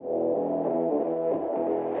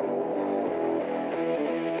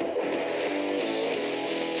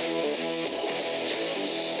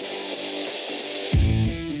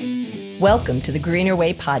Welcome to the Greener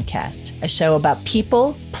Way podcast, a show about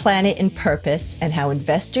people, planet, and purpose, and how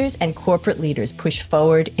investors and corporate leaders push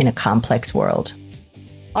forward in a complex world.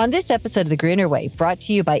 On this episode of The Greener Way, brought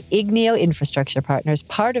to you by Igneo Infrastructure Partners,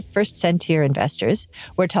 part of First Sentier Investors,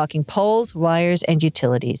 we're talking poles, wires, and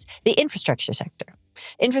utilities, the infrastructure sector.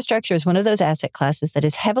 Infrastructure is one of those asset classes that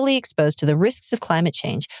is heavily exposed to the risks of climate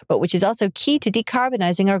change, but which is also key to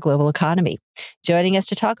decarbonizing our global economy. Joining us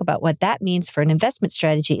to talk about what that means for an investment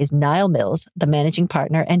strategy is Niall Mills, the managing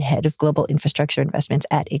partner and head of global infrastructure investments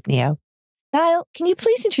at Igneo. Niall, can you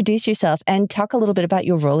please introduce yourself and talk a little bit about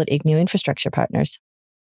your role at Igneo Infrastructure Partners?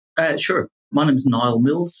 Sure. My name is Niall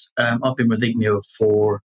Mills. I've been with Igneo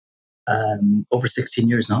for over 16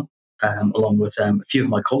 years now, along with a few of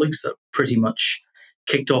my colleagues that pretty much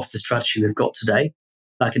kicked off the strategy we've got today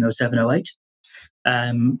back in 07, 08.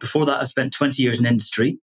 Before that, I spent 20 years in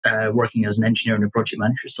industry, working as an engineer and a project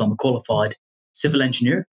manager. So I'm a qualified civil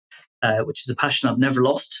engineer, which is a passion I've never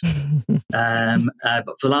lost.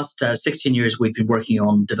 But for the last 16 years, we've been working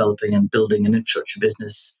on developing and building an infrastructure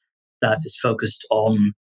business that is focused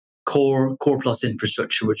on core plus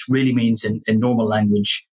infrastructure, which really means in normal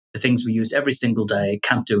language, the things we use every single day,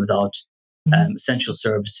 can't do without, essential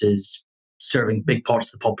services, serving big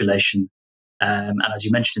parts of the population. And as you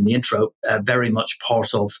mentioned in the intro, very much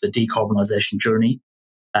part of the decarbonisation journey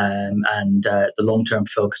and the long-term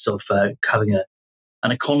focus of having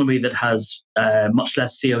an economy that has much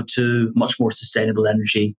less CO2, much more sustainable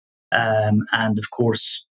energy, and of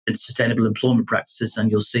course, it's sustainable employment practices. And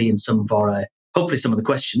you'll see in some of our, hopefully some of the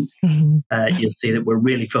questions, you'll see that we're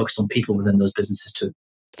really focused on people within those businesses too.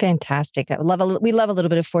 Fantastic. We love a little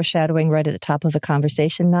bit of foreshadowing right at the top of a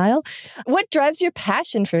conversation, Niall. What drives your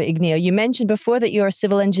passion for Igneo? You mentioned before that you're a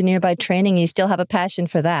civil engineer by training. You still have a passion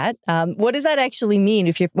for that. What does that actually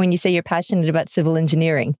mean when you say you're passionate about civil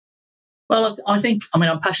engineering? Well, I'm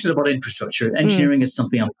passionate about infrastructure. Engineering is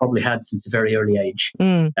something I've probably had since a very early age.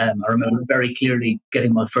 I remember very clearly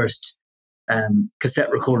getting my first cassette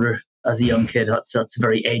recorder as a young kid. That's a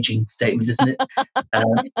very aging statement, isn't it?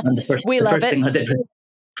 And the first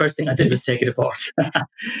thing I did was take it apart.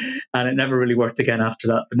 And it never really worked again after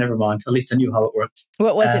that, but never mind. At least I knew how it worked.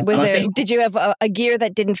 What was it? Did you have a gear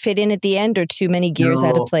that didn't fit in at the end, or too many gears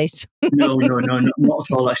out of place? No, not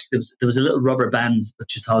at all. Actually, there was a little rubber band,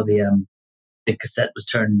 which is how the cassette was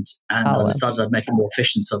turned. And I decided I'd make it more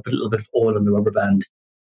efficient. So I put a little bit of oil on the rubber band.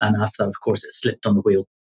 And after that, of course, it slipped on the wheel.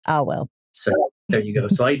 Oh, well. So there you go.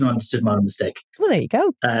 So I even understood my own mistake. Well, there you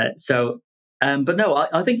go. But no,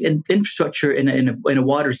 I think in infrastructure, in a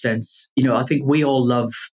wider sense, I think we all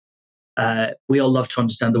love to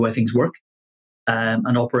understand the way things work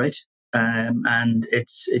and operate, and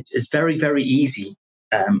it's very, very easy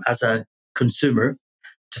as a consumer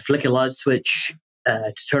to flick a light switch,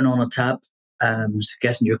 to turn on a tap, to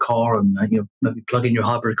get in your car and maybe plug in your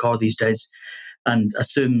hybrid car these days, and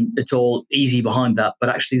assume it's all easy behind that. But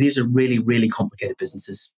actually, these are really, really complicated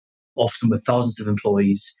businesses, often with thousands of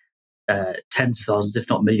employees. Tens of thousands, if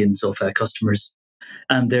not millions, of customers.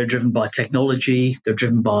 And they're driven by technology. They're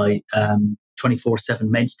driven by 24/7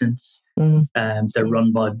 maintenance. They're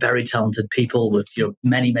run by very talented people with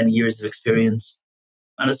many, many years of experience.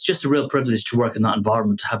 And it's just a real privilege to work in that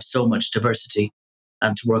environment, to have so much diversity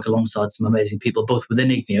and to work alongside some amazing people, both within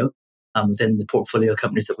Igneo and within the portfolio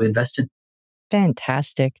companies that we invest in.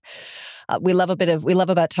 Fantastic. We love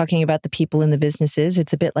about talking about the people in the businesses.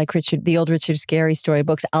 It's a bit like the old Richard Scarry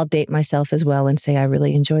storybooks. I'll date myself as well and say I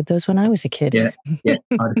really enjoyed those when I was a kid. Yeah, I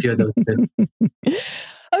had a few of those too.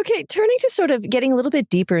 Okay, turning to sort of getting a little bit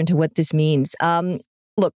deeper into what this means.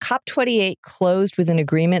 Look, COP28 closed with an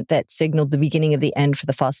agreement that signaled the beginning of the end for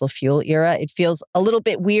the fossil fuel era. It feels a little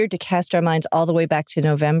bit weird to cast our minds all the way back to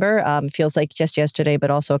November. Feels like just yesterday, but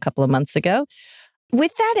also a couple of months ago.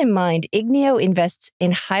 With that in mind, Igneo invests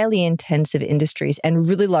in highly intensive industries and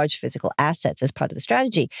really large physical assets as part of the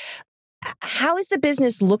strategy. How is the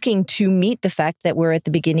business looking to meet the fact that we're at the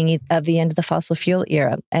beginning of the end of the fossil fuel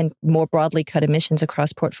era and more broadly cut emissions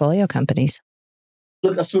across portfolio companies?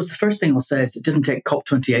 Look, I suppose the first thing I'll say is it didn't take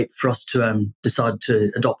COP28 for us to decide to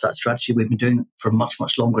adopt that strategy. We've been doing it for much,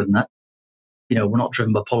 much longer than that. We're not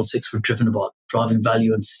driven by politics. We're driven about driving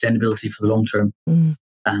value and sustainability for the long term.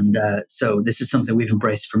 And so this is something we've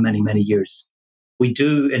embraced for many, many years. We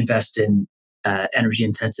do invest in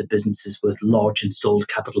energy-intensive businesses with large installed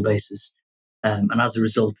capital bases. And as a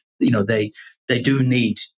result, they do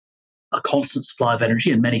need a constant supply of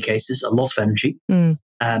energy, in many cases, a lot of energy.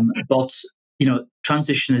 But,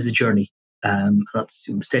 transition is a journey. That's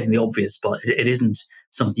stating the obvious, but it isn't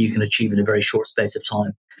something you can achieve in a very short space of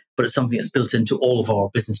time. But it's something that's built into all of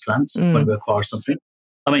our business plans when we acquire something.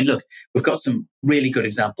 I mean, look, we've got some really good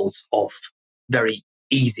examples of very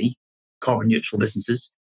easy carbon neutral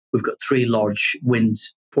businesses. We've got 3 large wind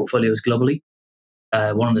portfolios globally.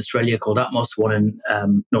 One in Australia called Atmos, one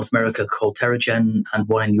in North America called TerraGen, and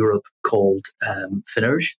one in Europe called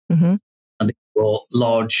Finerge. Mm-hmm. And they're all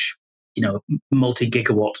large,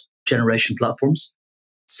 multi-gigawatt generation platforms.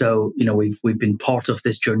 So, we've been part of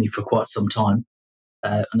this journey for quite some time,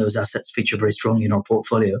 and those assets feature very strongly in our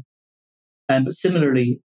portfolio. But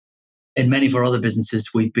similarly, in many of our other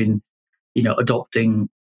businesses, we've been, adopting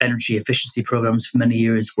energy efficiency programs for many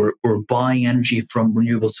years. We're buying energy from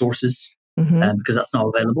renewable sources because that's now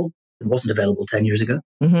available. It wasn't available 10 years ago.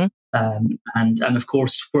 Mm-hmm. And of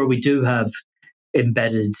course, where we do have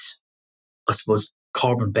embedded, I suppose,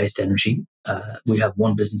 carbon-based energy, we have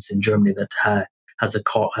one business in Germany that has a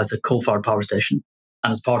coal-fired power station.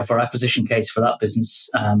 And as part of our acquisition case for that business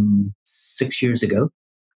 6 years ago,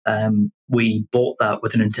 we bought that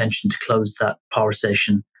with an intention to close that power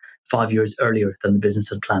station 5 years earlier than the business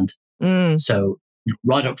had planned. So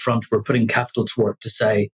right up front, we're putting capital to work to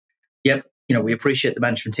say, yep, we appreciate the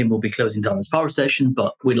management team will be closing down this power station,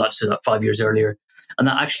 but we'd like to do that 5 years earlier. And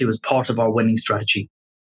that actually was part of our winning strategy.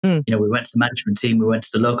 We went to the management team, we went to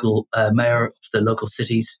the local mayor of the local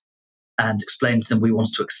cities and explained to them we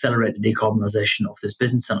wanted to accelerate the decarbonisation of this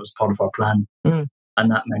business, and it was part of our plan.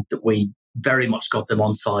 And that meant that we very much got them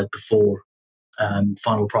on side before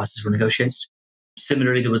final prices were negotiated.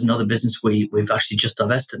 Similarly, there was another business we've actually just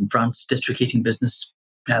divested in France, district heating business,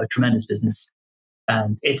 a tremendous business.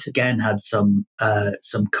 And it again had some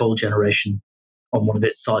coal generation on one of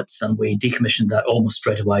its sites, and we decommissioned that almost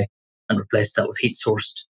straight away and replaced that with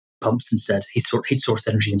heat-sourced pumps instead, heat-sourced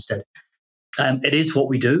energy instead. It is what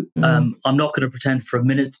we do. I'm not going to pretend for a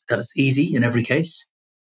minute that it's easy in every case,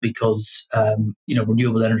 because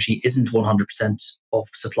renewable energy isn't 100% of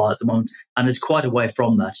supply at the moment, and is quite away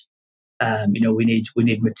from that. We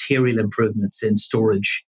need material improvements in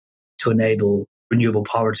storage to enable renewable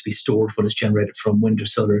power to be stored when it's generated from wind or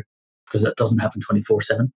solar, because that doesn't happen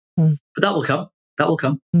 24/7. But that will come. That will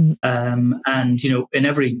come. And in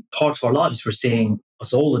every part of our lives, we're seeing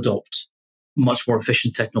us all adopt much more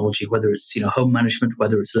efficient technology, whether it's home management,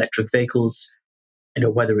 whether it's electric vehicles,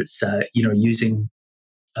 whether it's using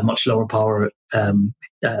a much lower power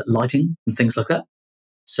lighting and things like that.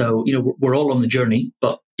 So we're all on the journey,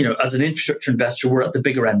 but as an infrastructure investor, we're at the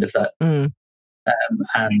bigger end of that,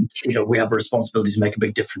 and we have a responsibility to make a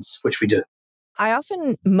big difference, which we do. I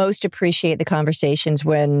often most appreciate the conversations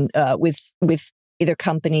when with either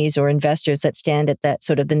companies or investors that stand at that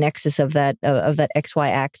sort of the nexus of that XY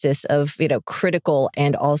axis of critical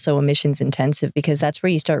and also emissions intensive, because that's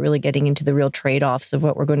where you start really getting into the real trade-offs of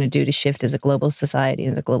what we're going to do to shift as a global society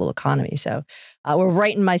and a global economy. So we're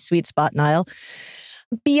right in my sweet spot, Niall.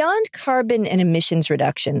 Beyond carbon and emissions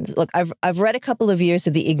reductions, look, I've read a couple of years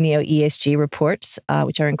of the Igneo ESG reports,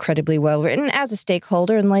 which are incredibly well written as a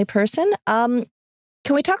stakeholder and layperson.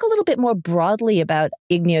 Can we talk a little bit more broadly about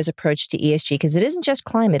Igneo's approach to ESG? Because it isn't just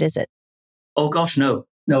climate, is it? Oh, gosh, no.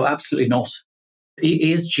 No, absolutely not.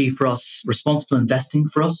 ESG for us, responsible investing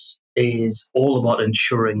for us, is all about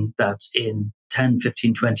ensuring that in 10,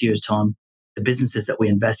 15, 20 years' time, the businesses that we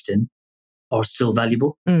invest in are still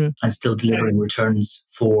valuable and still delivering returns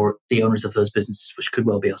for the owners of those businesses, which could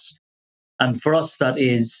well be us. And for us, that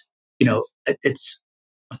is, it's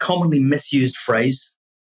a commonly misused phrase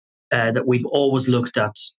that we've always looked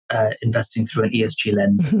at investing through an ESG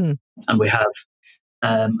lens, and we have.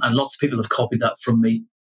 And lots of people have copied that from me,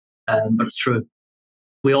 but it's true.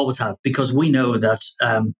 We always have, because we know that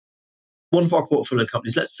one of our portfolio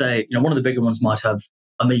companies, let's say, one of the bigger ones might have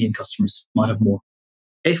 1 million customers, might have more.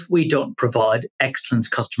 If we don't provide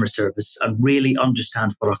excellent customer service and really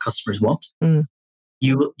understand what our customers want,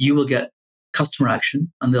 you will get customer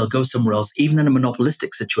action and they'll go somewhere else. Even in a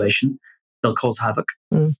monopolistic situation, they'll cause havoc.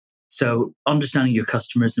 So understanding your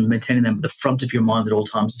customers and maintaining them at the front of your mind at all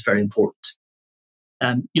times is very important.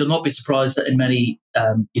 You'll not be surprised that in many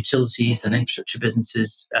utilities and infrastructure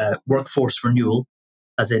businesses, workforce renewal,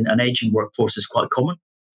 as in an aging workforce, is quite common,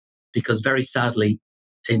 because very sadly,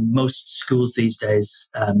 in most schools these days,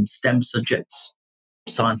 STEM subjects,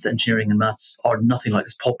 science, engineering and maths, are nothing like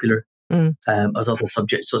as popular as other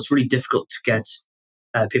subjects. So it's really difficult to get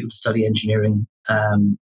people to study engineering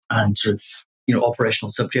and sort of operational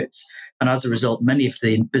subjects. And as a result, many of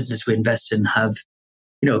the businesses we invest in have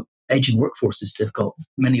aging workforces. They've got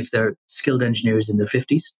many of their skilled engineers in their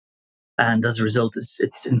 50s. And as a result,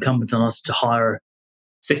 it's incumbent on us to hire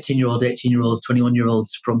 16-year-old, 18-year-olds,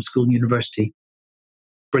 21-year-olds from school and university,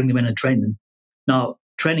 bring them in and train them. Now,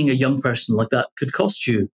 training a young person like that could cost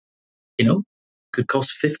you, could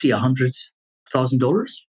cost 50, 100, $100,000.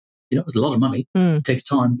 It's a lot of money. It takes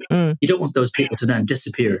time. You don't want those people to then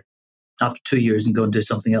disappear after 2 years and go and do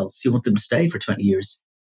something else. You want them to stay for 20 years.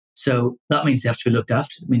 So that means they have to be looked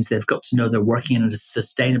after. It means they've got to know they're working in a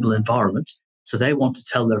sustainable environment. So they want to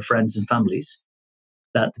tell their friends and families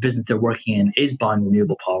that the business they're working in is buying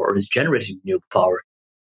renewable power or is generating renewable power,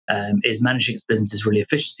 is managing its business really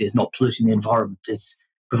efficiently, is not polluting the environment, is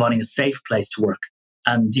providing a safe place to work,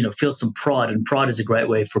 and feel some pride. And pride is a great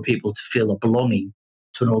way for people to feel a belonging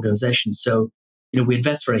to an organization. So we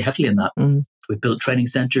invest very heavily in that. We've built training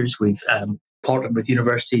centers. We've partnered with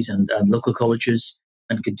universities and local colleges,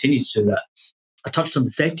 and continue to do that. I touched on the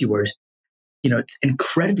safety word. It's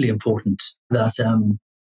incredibly important that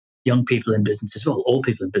young people in businesses, well, all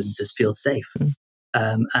people in businesses, feel safe.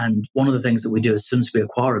 And one of the things that we do as soon as we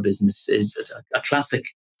acquire a business is a classic,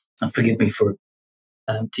 and forgive me for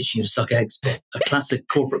teaching you to suck eggs, but a classic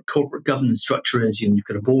corporate governance structure is you've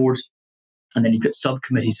got a board, and then you've got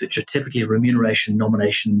subcommittees, which are typically remuneration,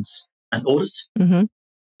 nominations, and audit.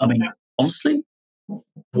 I mean, honestly,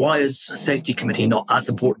 why is a safety committee not as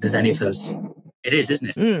important as any of those? It is,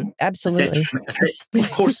 isn't it? Absolutely.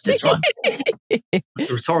 Of course it is, right? It's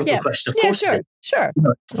a rhetorical question. Of course it is. Sure.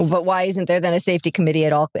 But why isn't there then a safety committee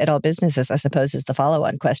at all businesses, I suppose, is the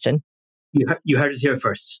follow-on question. You heard it here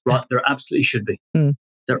first, right? There absolutely should be.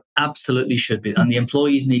 There absolutely should be. And the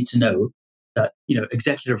employees need to know that,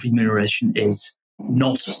 executive remuneration is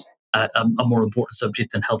not a more important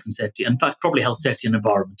subject than health and safety. In fact, probably health, safety and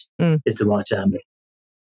environment is the right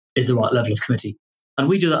level of committee. And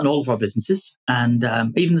we do that in all of our businesses. And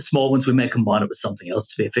even the small ones, we may combine it with something else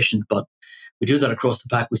to be efficient. But we do that across the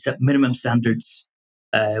pack. We set minimum standards.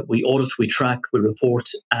 We audit, we track, we report.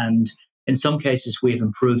 And in some cases, we've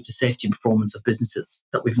improved the safety performance of businesses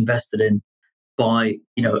that we've invested in by,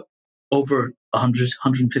 over 100,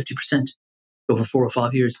 150% over 4 or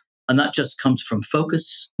 5 years. And that just comes from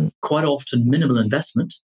focus, quite often minimal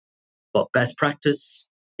investment, but best practice,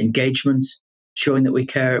 engagement, showing that we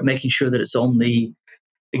care, making sure that it's on the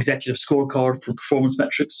executive scorecard for performance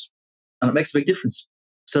metrics, and it makes a big difference.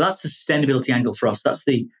 So that's the sustainability angle for us.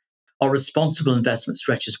 Our responsible investment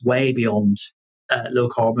stretches way beyond low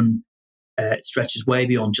carbon. It stretches way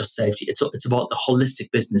beyond just safety. It's about the holistic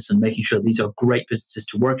business and making sure these are great businesses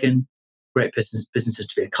to work in, great businesses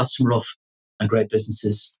to be a customer of, and great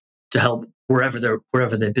businesses to help wherever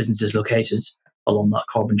their business is located along that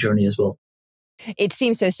carbon journey as well. It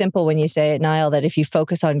seems so simple when you say it, Niall, that if you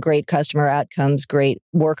focus on great customer outcomes, great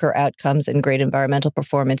worker outcomes, and great environmental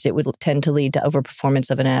performance, it would tend to lead to overperformance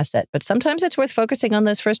of an asset. But sometimes it's worth focusing on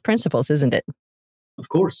those first principles, isn't it? Of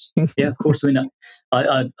course. Yeah, of course. I mean,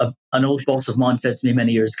 an old boss of mine said to me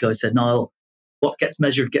many years ago, I said, Niall, what gets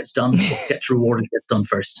measured gets done, what gets rewarded gets done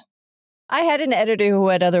first. I had an editor who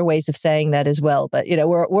had other ways of saying that as well, but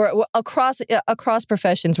we're across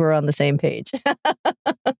professions, we're on the same page.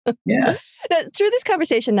 Yeah. Now, through this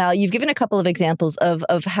conversation, now you've given a couple of examples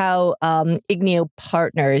of how Igneo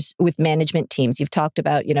partners with management teams. You've talked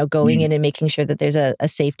about going in and making sure that there's a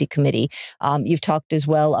safety committee. You've talked as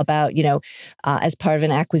well about as part of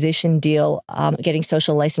an acquisition deal, getting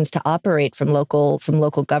social license to operate from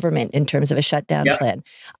local government in terms of a shutdown plan.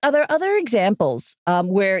 Are there other examples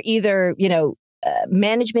where either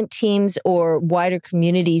management teams or wider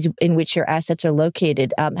communities in which your assets are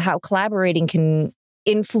located, how collaborating can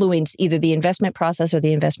influence either the investment process or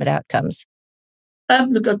the investment outcomes?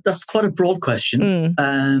 Look, that's quite a broad question.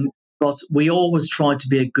 But we always try to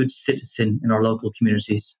be a good citizen in our local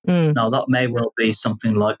communities. Now, that may well be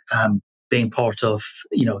something like being part of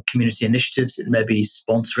community initiatives. It may be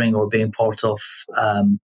sponsoring or being part of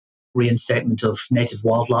reinstatement of native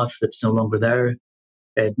wildlife that's no longer there.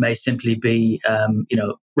 It may simply be,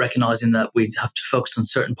 recognizing that we have to focus on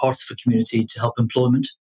certain parts of a community to help employment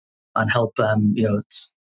and help,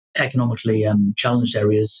 economically challenged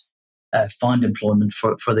areas find employment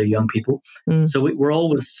for their young people. So we're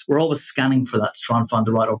always scanning for that to try and find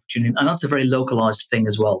the right opportunity, and that's a very localized thing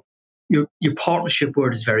as well. Your partnership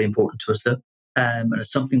word is very important to us, though, and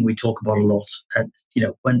it's something we talk about a lot.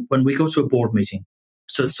 When we go to a board meeting,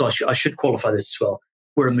 so I should qualify this as well.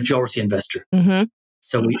 We're a majority investor.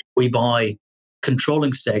 So we buy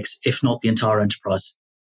controlling stakes, if not the entire enterprise.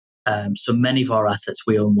 So many of our assets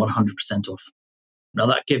we own 100% of. Now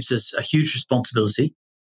that gives us a huge responsibility,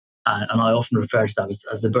 and I often refer to that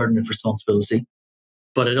as the burden of responsibility.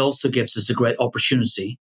 But it also gives us a great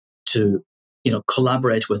opportunity to,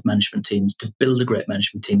 collaborate with management teams, to build a great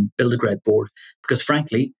management team, build a great board. Because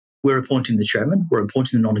frankly, we're appointing the chairman, we're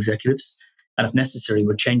appointing the non-executives, and if necessary,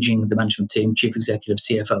 we're changing the management team, chief executive,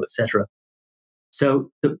 CFO, etc.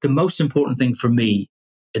 So the most important thing for me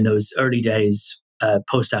in those early days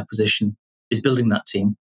post-acquisition is building that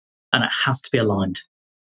team, and it has to be aligned.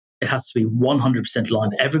 It has to be 100%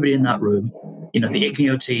 aligned. Everybody in that room, the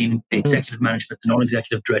Igneo team, the executive management, the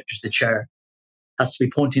non-executive directors, the chair, has to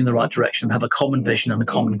be pointing in the right direction, have a common vision and a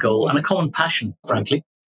common goal and a common passion, frankly.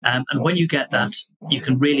 And when you get that, you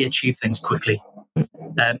can really achieve things quickly.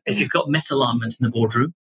 If you've got misalignment in the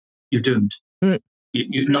boardroom, you're doomed.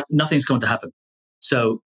 Nothing's going to happen.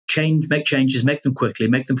 So make changes, make them quickly,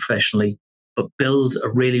 make them professionally, but build a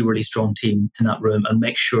really, really strong team in that room and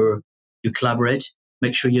make sure you collaborate,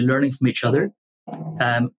 make sure you're learning from each other,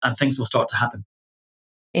 and things will start to happen.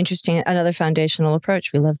 Interesting. Another foundational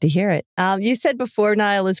approach. We love to hear it. You said before,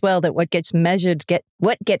 Niall, as well, that what gets measured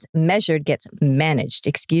gets managed.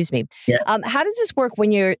 Excuse me. Yeah. How does this work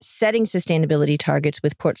when you're setting sustainability targets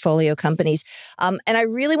with portfolio companies? And I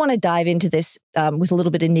really want to dive into this with a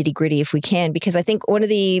little bit of nitty gritty, if we can, because I think one of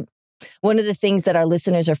the things that our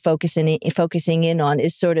listeners are focusing in on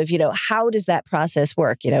is sort of, how does that process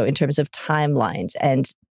work? In terms of timelines and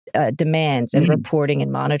demands and reporting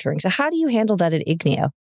and monitoring. So, how do you handle that at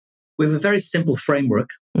Igneo? We have a very simple framework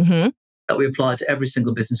that we apply to every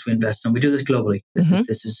single business we invest in. We do this globally. This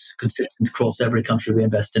is consistent across every country we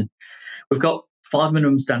invest in. We've got 5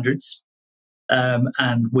 minimum standards,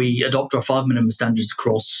 and we adopt our 5 minimum standards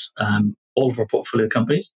across all of our portfolio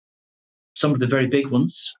companies. Some of the very big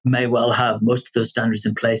ones may well have most of those standards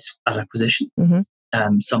in place at acquisition.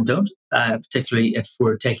 Some don't, particularly if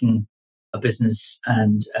we're taking a business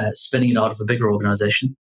and spinning it out of a bigger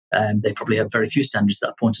organization. They probably have very few standards at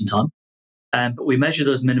that point in time. But we measure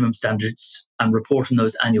those minimum standards and report on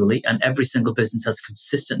those annually, and every single business has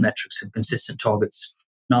consistent metrics and consistent targets.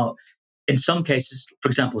 Now, in some cases, for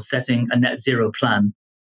example, setting a net zero plan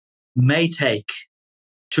may take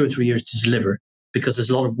 2 or 3 years to deliver because there's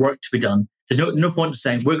a lot of work to be done. There's no point in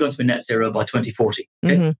saying we're going to be net zero by 2040.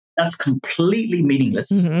 Okay? That's completely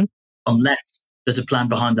meaningless unless there's a plan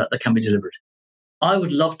behind that can be delivered. I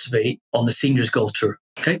would love to be on the seniors golf tour.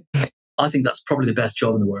 Okay, I think that's probably the best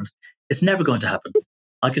job in the world. It's never going to happen.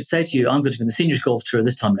 I could say to you, I'm going to be in the seniors golf tour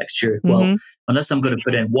this time next year. Well, unless I'm going to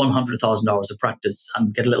put in 100,000 hours of practice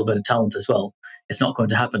and get a little bit of talent as well, it's not going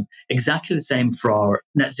to happen. Exactly the same for our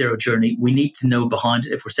net zero journey. We need to know behind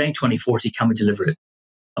it. If we're saying 2040, can we deliver it?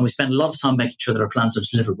 And we spend a lot of time making sure that our plans are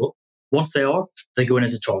deliverable. Once they are, they go in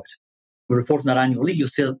as a target. We're reporting that annually. You'll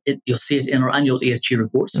see it in our annual ESG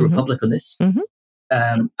reports. So we're public on this.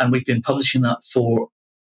 And we've been publishing that for,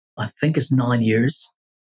 I think it's 9 years.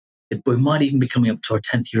 We might even be coming up to our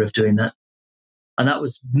 10th year of doing that. And that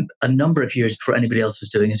was a number of years before anybody else was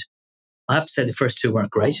doing it. I have to say the first 2 weren't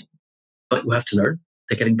great, but we have to learn.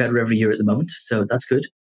 They're getting better every year at the moment. So that's good.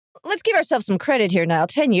 Let's give ourselves some credit here, Niall.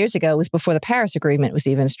 10 years ago was before the Paris Agreement was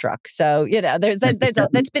even struck. So,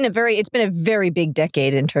 it's been a very big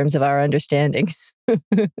decade in terms of our understanding.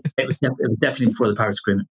 It was definitely before the Paris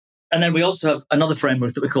Agreement. And then we also have another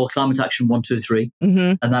framework that we call Climate Action 1, 2, 3.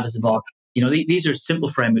 And that is about, these are simple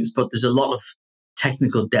frameworks, but there's a lot of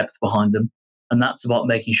technical depth behind them. And that's about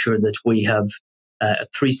making sure that we have a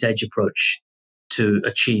 3-stage approach to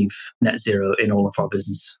achieve net zero in all of our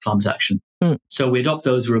business climate action. So we adopt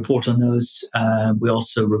those, we report on those. We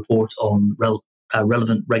also report on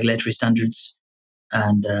relevant regulatory standards.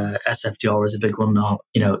 And SFDR is a big one now,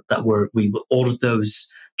 that we will audit those.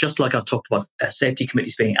 Just like I talked about safety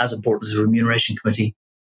committees being as important as a remuneration committee,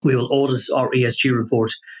 we will audit our ESG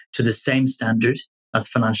report to the same standard as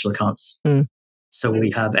financial accounts. So we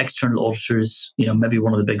have external auditors, maybe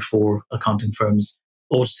one of the big 4 accounting firms,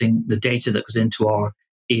 auditing the data that goes into our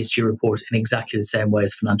ESG report in exactly the same way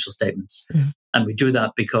as financial statements. And we do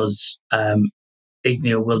that because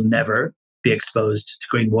Igneo will never be exposed to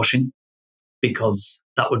greenwashing, because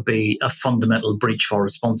that would be a fundamental breach of our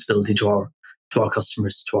responsibility to our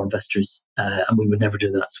customers, to our investors, and we would never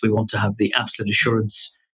do that. So we want to have the absolute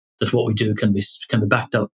assurance that what we do can be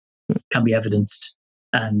backed up, can be evidenced,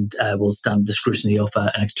 and will stand the scrutiny of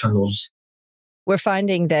an external audit. We're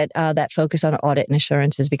finding that that focus on audit and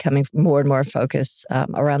assurance is becoming more and more focus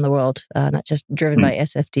around the world, not just driven by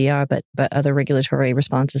SFDR, but other regulatory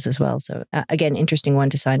responses as well. So again, interesting one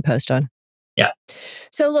to signpost on. Yeah.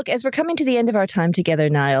 So look, as we're coming to the end of our time together,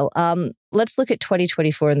 Niall, let's look at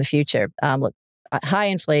 2024 in the future. Look, high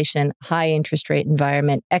inflation, high interest rate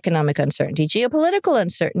environment, economic uncertainty, geopolitical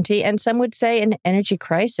uncertainty, and some would say an energy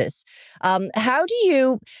crisis. How do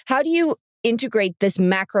you integrate this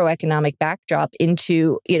macroeconomic backdrop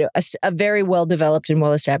into a very well developed and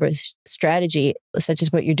well established strategy such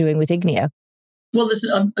as what you're doing with Igneo? Well, there's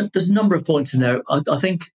a number of points in there. I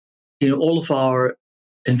think all of our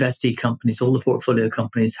investee companies, all the portfolio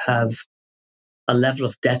companies have a level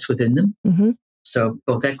of debt within them. So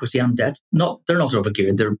both equity and debt, they're not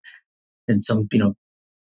overgeared. in some,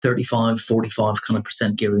 35, 45 kind of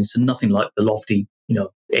percent gearing. So nothing like the lofty,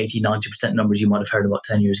 80, 90% numbers you might have heard about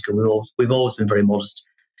 10 years ago. We've always been very modest.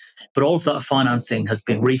 But all of that financing has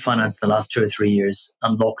been refinanced in the last 2 or 3 years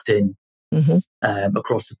and locked in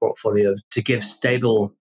across the portfolio to give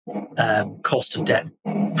stable cost of debt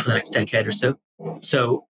for the next decade or so.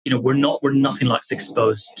 So, we're nothing like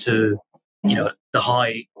exposed to, the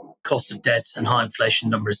high cost of debt and high inflation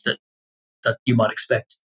numbers that you might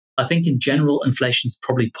expect. I think in general, inflation is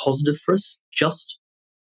probably positive for us.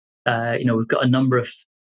 We've got a number of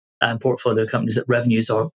portfolio companies that revenues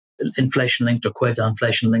are inflation linked or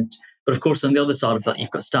quasi-inflation linked. But of course, on the other side of that,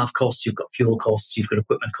 you've got staff costs, you've got fuel costs, you've got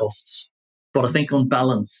equipment costs. But I think on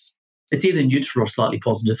balance, it's either neutral or slightly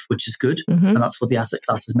positive, which is good. And that's what the asset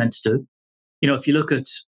class is meant to do. If you look at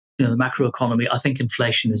the macro economy, I think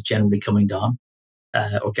inflation is generally coming down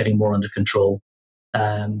or getting more under control.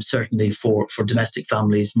 Certainly for domestic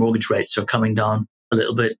families, mortgage rates are coming down a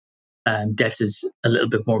little bit. Debt is a little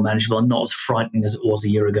bit more manageable and not as frightening as it was a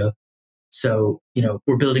year ago. So,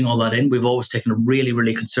 we're building all that in. We've always taken a really,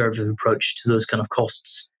 really conservative approach to those kind of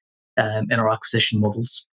costs in our acquisition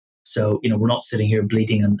models. So, we're not sitting here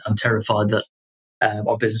bleeding and terrified that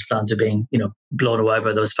our business plans are being, blown away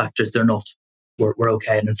by those factors. They're not. We're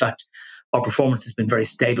okay. And in fact, our performance has been very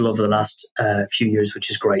stable over the last few years, which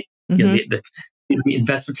is great. The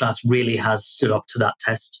investment class really has stood up to that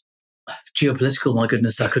test. Geopolitical, my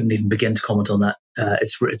goodness, I couldn't even begin to comment on that.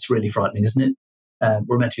 It's really frightening, isn't it?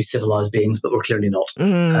 We're meant to be civilized beings, but we're clearly not.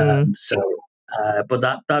 But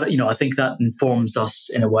that I think that informs us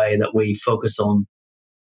in a way that we focus on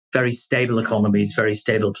very stable economies, very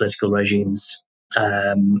stable political regimes,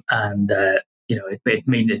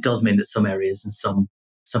 it does mean that some areas and some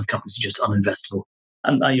companies are just uninvestable.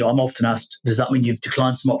 And I'm often asked, does that mean you've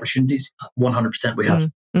declined some opportunities? 100% we have.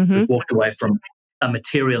 We've walked away from a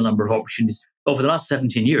material number of opportunities over the last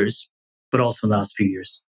 17 years, but also in the last few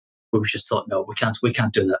years. We've just thought, no, we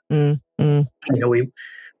can't do that.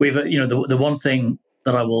 We've the one thing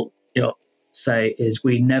that I will say is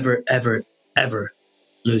we never ever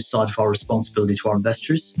lose sight of our responsibility to our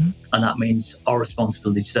investors, and that means our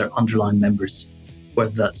responsibility to their underlying members,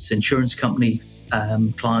 whether that's insurance company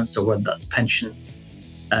clients or whether that's pension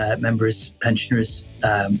members, pensioners.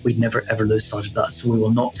 We'd never ever lose sight of that. So we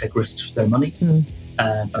will not take risks with their money,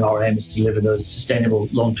 and our aim is to deliver those sustainable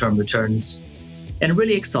long-term returns in a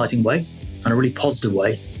really exciting way and a really positive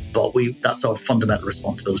way. But that's our fundamental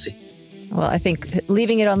responsibility. Well, I think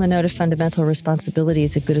leaving it on the note of fundamental responsibility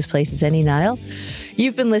is as good a place as any, Niall.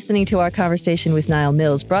 You've been listening to our conversation with Niall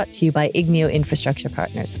Mills, brought to you by Igneo Infrastructure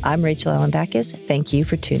Partners. I'm Rachel Allen-Backus. Thank you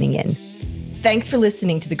for tuning in. Thanks for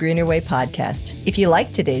listening to the Greener Way podcast. If you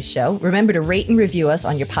liked today's show, remember to rate and review us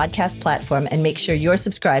on your podcast platform and make sure you're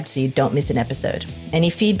subscribed so you don't miss an episode. Any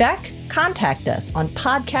feedback? Contact us on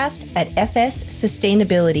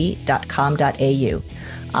podcast@fssustainability.com.au.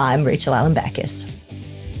 I'm Rachel Allen-Backus.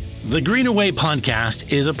 The Greener Way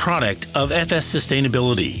podcast is a product of FS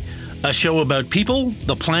Sustainability, a show about people,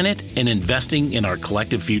 the planet, and investing in our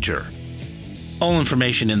collective future. All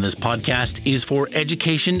information in this podcast is for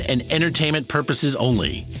education and entertainment purposes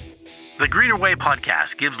only. The Greener Way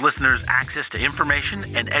podcast gives listeners access to information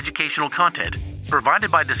and educational content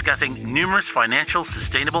provided by discussing numerous financial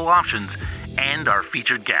sustainable options and our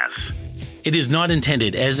featured guests. It is not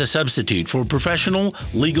intended as a substitute for professional,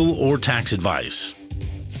 legal, or tax advice.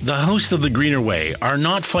 The hosts of The Greener Way are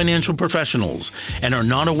not financial professionals and are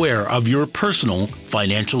not aware of your personal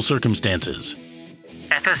financial circumstances.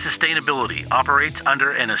 FS Sustainability operates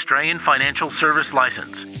under an Australian Financial Service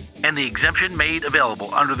License and the exemption made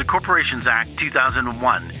available under the Corporations Act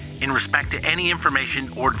 2001 in respect to any information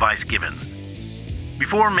or advice given.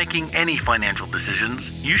 Before making any financial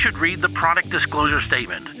decisions, you should read the product disclosure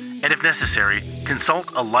statement and, if necessary, consult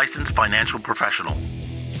a licensed financial professional.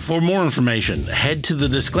 For more information, head to the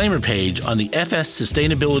disclaimer page on the FS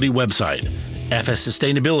Sustainability website,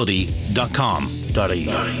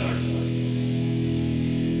 fssustainability.com.au.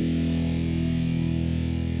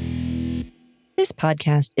 This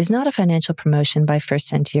podcast is not a financial promotion by First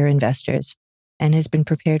Sentier Investors and has been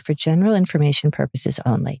prepared for general information purposes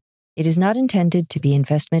only. It is not intended to be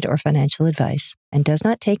investment or financial advice and does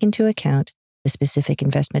not take into account the specific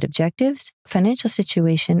investment objectives, financial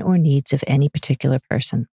situation, or needs of any particular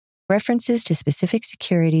person. References to specific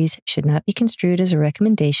securities should not be construed as a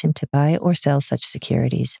recommendation to buy or sell such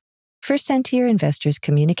securities. First Sentier Investors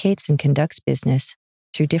communicates and conducts business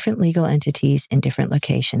through different legal entities in different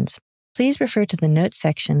locations. Please refer to the notes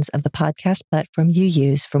sections of the podcast platform you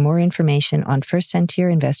use for more information on First Sentier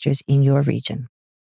Investors in your region.